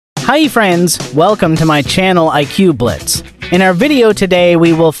Hi friends, welcome to my channel IQ Blitz. In our video today,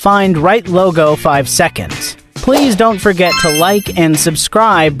 we will find right logo 5 seconds. Please don't forget to like and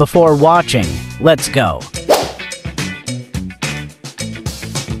subscribe before watching. Let's go.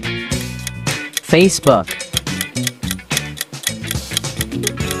 Facebook,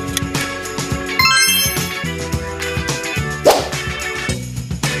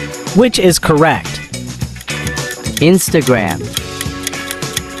 Which is correct? Instagram,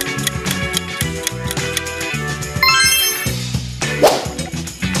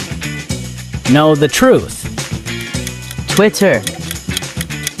 Know the truth. Twitter,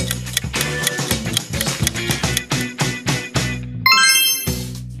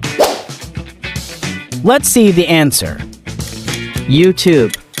 Let's see the answer.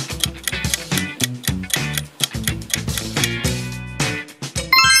 YouTube,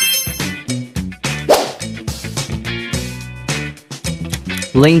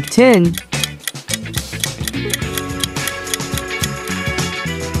 LinkedIn,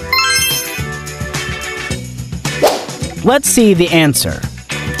 Let's see the answer.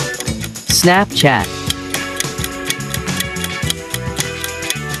 Snapchat,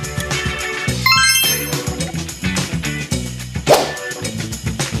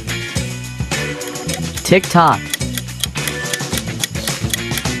 TikTok,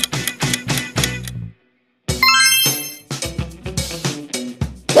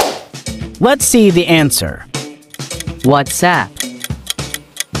 Let's see the answer. WhatsApp,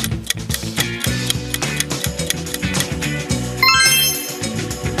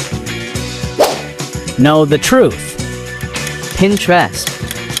 Know the truth. Pinterest,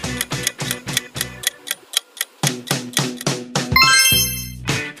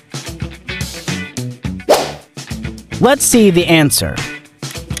 Let's see the answer.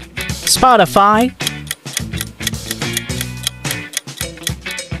 Spotify,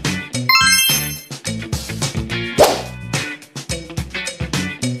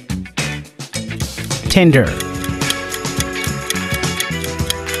 Tinder,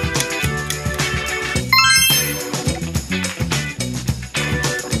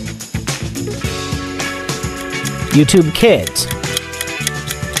 YouTube Kids,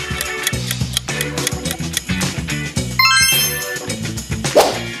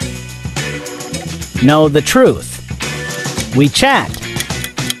 Know the truth. WeChat,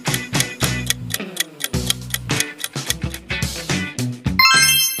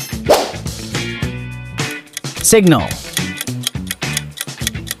 Signal,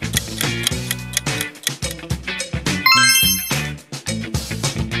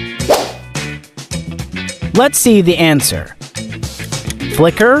 Let's see the answer.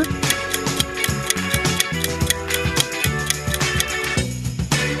 Flickr,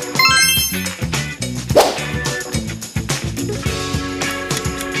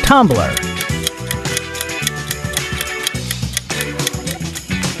 Tumblr,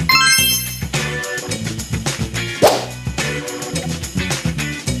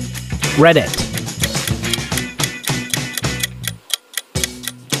 Reddit,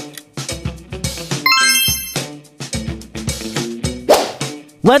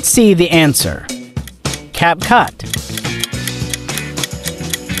 Let's see the answer. CapCut,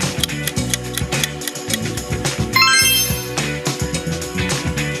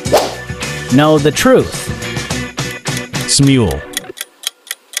 Know the truth. Smule,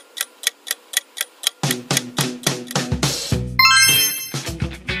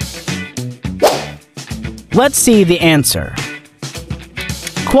 Let's see the answer.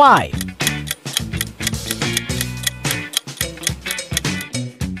 QUİZ,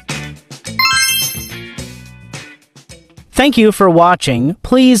 Thank you for watching.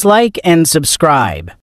 Please like and subscribe.